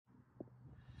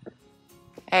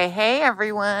Hey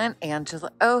everyone, Angela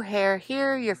O'Hare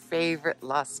here, your favorite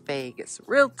Las Vegas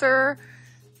realtor,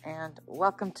 and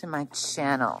welcome to my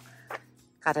channel.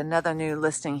 Got another new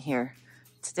listing here.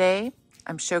 Today,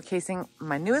 I'm showcasing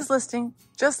my newest listing,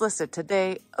 just listed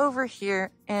today, over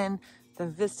here in the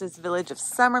Vistas Village of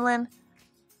Summerlin.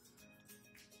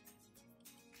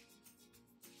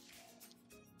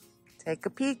 Take a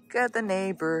peek at the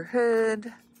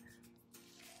neighborhood.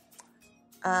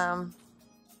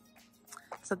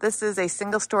 So this is a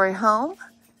single-story home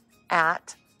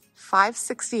at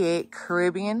 568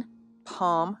 Caribbean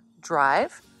Palm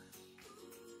Drive.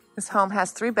 This home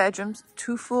has 3 bedrooms,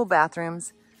 2 full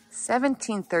bathrooms,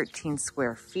 1713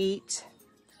 square feet.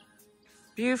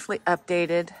 Beautifully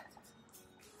updated.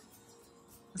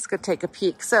 Let's go take a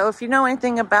peek. So if you know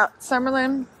anything about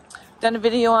Summerlin, done a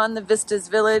video on the Vistas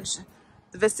Village.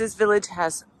 The Vistas Village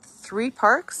has 3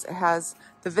 parks. It has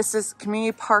the Vistas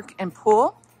Community Park and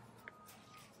Pool.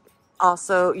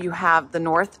 Also, you have the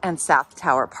North and South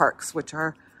Tower parks, which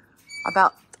are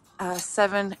about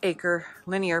 7-acre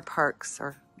linear parks,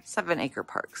 or 7-acre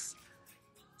parks.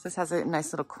 So this has a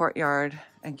nice little courtyard,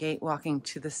 a gate walking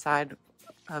to the side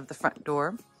of the front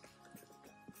door.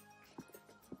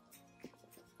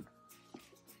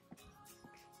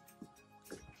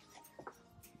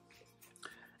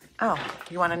 Oh,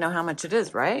 you want to know how much it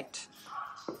is, right?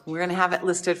 We're going to have it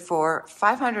listed for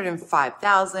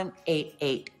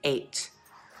 $505,888.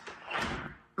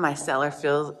 My seller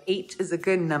feels 8 is a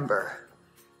good number.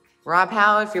 Rob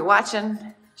Howe, if you're watching,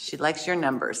 she likes your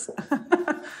numbers.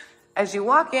 As you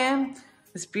walk in,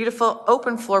 this beautiful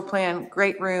open floor plan,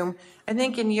 great room. I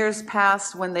think in years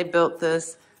past when they built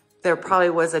this, there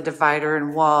probably was a divider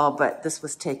and wall, but this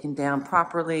was taken down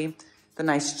properly. The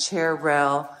nice chair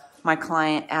rail. My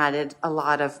client added a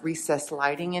lot of recessed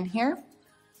lighting in here.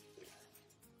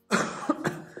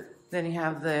 Then you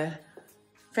have the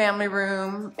family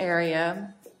room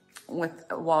area with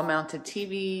a wall-mounted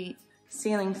TV,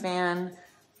 ceiling fan,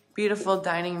 beautiful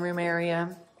dining room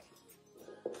area,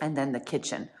 and then the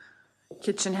kitchen.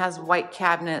 Kitchen has white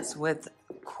cabinets with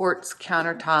quartz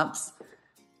countertops.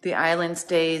 The island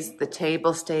stays, the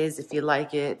table stays if you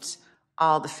like it.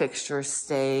 All the fixtures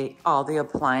stay, all the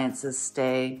appliances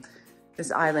stay.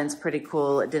 This island's pretty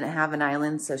cool. It didn't have an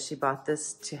island, so she bought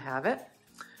this to have it.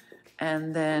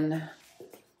 And then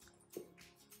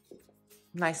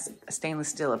nice stainless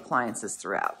steel appliances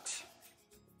throughout.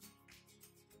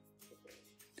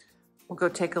 We'll go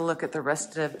take a look at the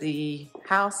rest of the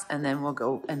house and then we'll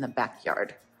go in the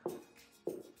backyard.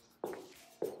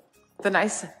 The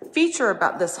nice feature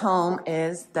about this home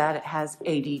is that it has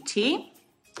ADT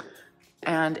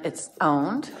and it's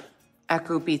owned,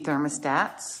 Ecobee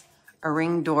thermostats, a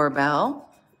Ring doorbell.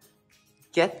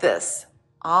 Get this.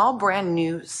 All brand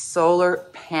new solar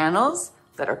panels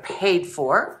that are paid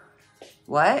for.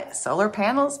 What? Solar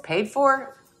panels paid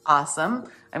for? Awesome.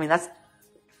 I mean, that's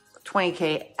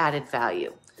 20K added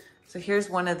value. So here's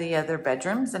one of the other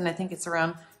bedrooms, and I think it's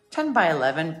around 10 by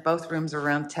 11. Both rooms are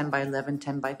around 10 by 11,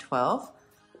 10 by 12.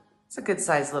 It's a good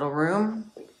sized little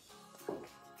room.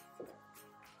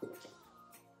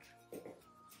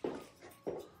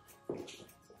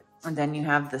 And then you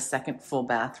have the second full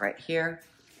bath right here.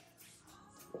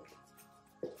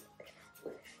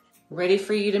 Ready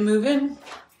for you to move in,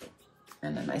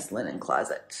 and a nice linen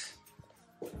closet.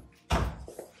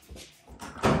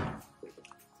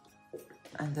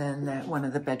 And then one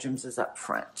of the bedrooms is up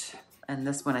front. And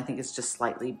this one I think is just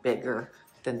slightly bigger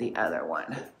than the other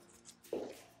one.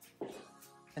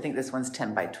 I think this one's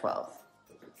 10 by 12.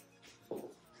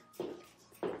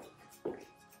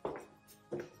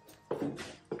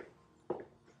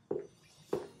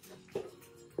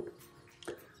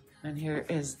 And here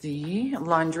is the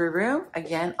laundry room.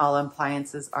 Again, all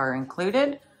appliances are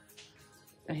included.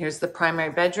 And here's the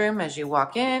primary bedroom. As you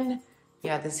walk in, you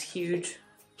have this huge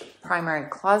primary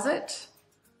closet.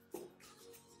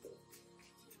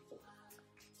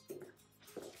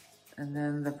 And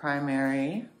then the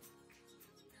primary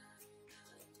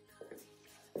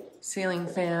ceiling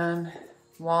fan,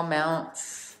 wall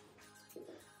mounts.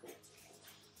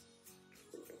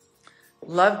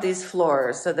 Love these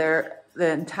floors. So the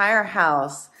entire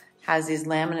house has these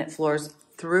laminate floors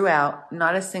throughout,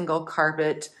 not a single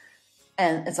carpet,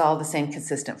 and it's all the same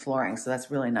consistent flooring, so that's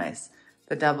really nice.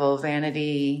 The double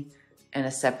vanity and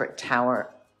a separate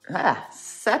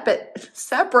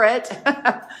separate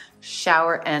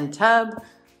shower and tub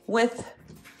with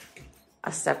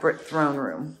a separate throne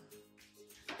room.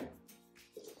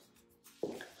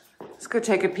 Let's go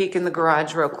take a peek in the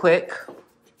garage real quick,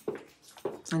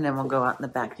 and then we'll go out in the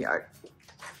backyard.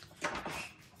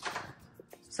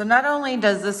 So not only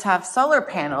does this have solar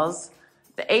panels,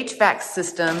 The HVAC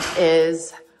system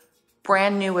is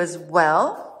brand new as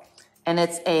well, and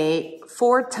it's a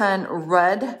 4-ton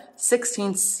Rudd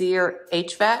 16 SEER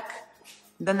HVAC.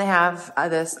 Then they have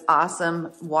this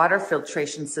awesome water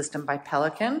filtration system by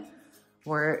Pelican,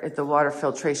 where it's the water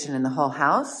filtration in the whole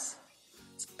house.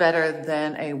 It's better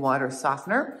than a water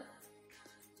softener.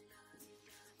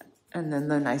 And then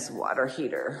the nice water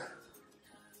heater.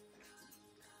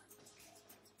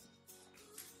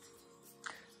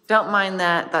 Don't mind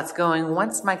that. That's going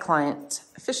once my client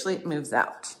officially moves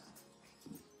out.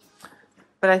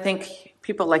 But I think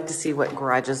people like to see what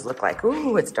garages look like.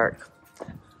 Ooh, it's dark.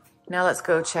 Now let's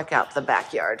go check out the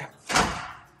backyard.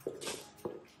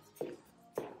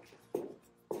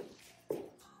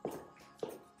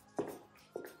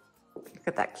 Look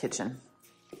at that kitchen.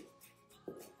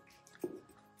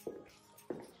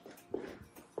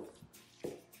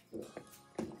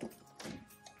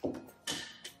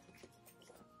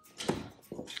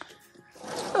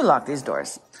 We'll lock these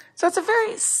doors. So it's a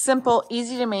very simple,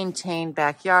 easy to maintain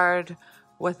backyard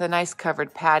with a nice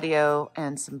covered patio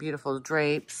and some beautiful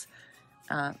drapes.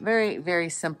 Very, very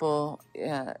simple.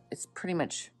 It's pretty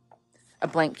much a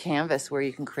blank canvas where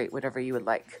you can create whatever you would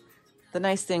like. The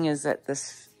nice thing is that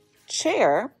this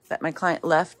chair that my client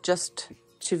left just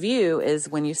to view is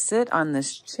when you sit on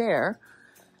this chair,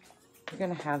 you're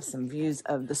going to have some views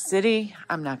of the city.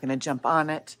 I'm not going to jump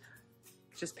on it.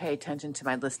 Just pay attention to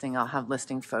my listing. I'll have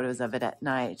listing photos of it at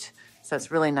night. So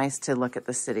it's really nice to look at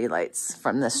the city lights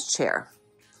from this chair.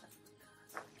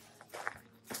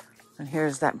 And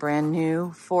here's that brand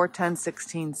new 4-ton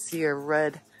 16 SEER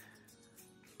Rudd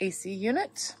AC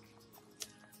unit.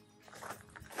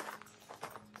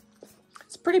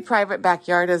 It's a pretty private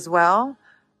backyard as well.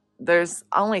 There's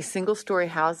only single-story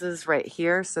houses right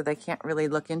here, so they can't really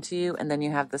look into you. And then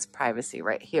you have this privacy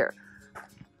right here.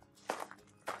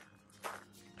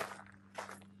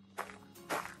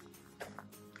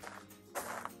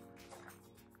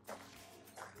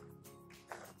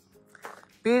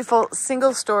 Beautiful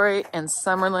single story in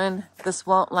Summerlin. This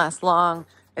won't last long.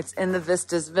 It's in the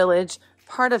Vistas Village,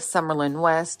 part of Summerlin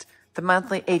West. The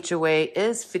monthly HOA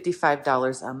is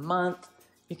 $55 a month.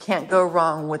 You can't go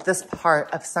wrong with this part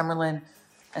of Summerlin,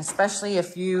 especially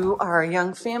if you are a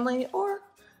young family or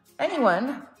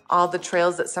anyone. All the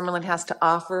trails that Summerlin has to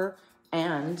offer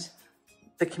and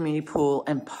the community pool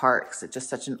and parks. It's just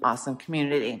such an awesome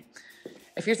community.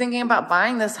 If you're thinking about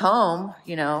buying this home,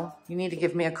 you need to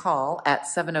give me a call at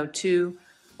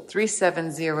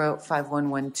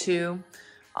 702-370-5112.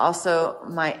 Also,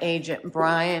 my agent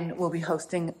Brian will be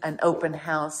hosting an open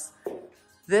house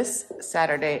this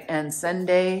Saturday and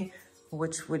Sunday,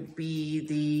 which would be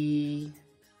the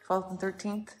 12th and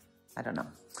 13th. I don't know.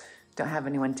 Don't have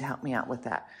anyone to help me out with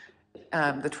that.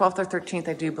 The 12th or 13th,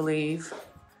 I do believe,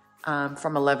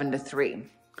 from 11 to 3.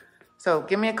 So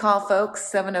give me a call, folks,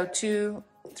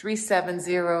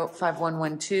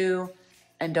 702-370-5112.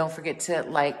 And don't forget to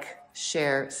like,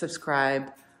 share,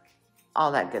 subscribe,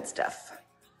 all that good stuff.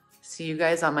 See you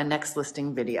guys on my next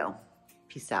listing video.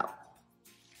 Peace out.